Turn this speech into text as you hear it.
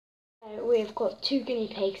We've got 2 guinea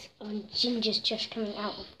pigs and Ginger's just coming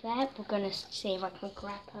out of there. We're going to see if I can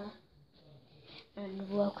grab her. And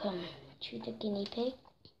welcome to the guinea pig.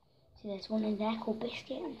 So there's one in there called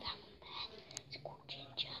Biscuit and that one there is called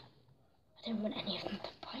Ginger. I don't want any of them to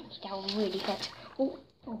bite me, that will really hurt. Oh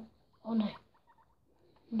no.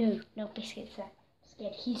 No, Biscuit's there. I'm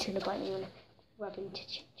scared he's going to bite me when I rub into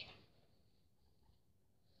Ginger.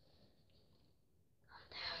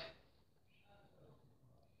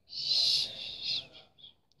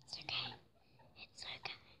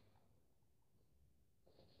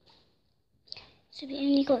 So we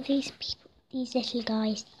only got these little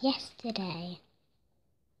guys yesterday.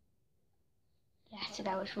 Yeah, so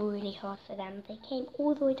that was really hard for them. They came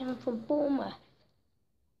all the way down from Bournemouth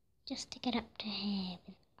just to get up to here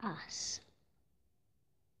with us.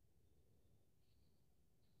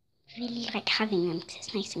 Really like having them because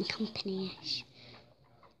it's nice and company-ish.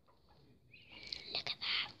 Look at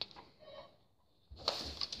that.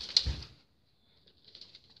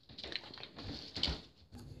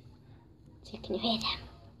 So can you hear them?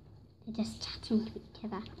 They're just chatting to each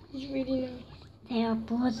other. It's really nice. They are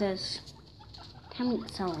brothers. 10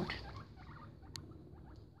 weeks old.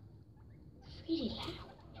 It's really loud.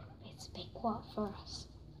 It's a bit quiet for us.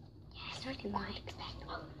 Yeah, it's really loud.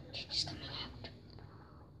 Oh, she's just coming out.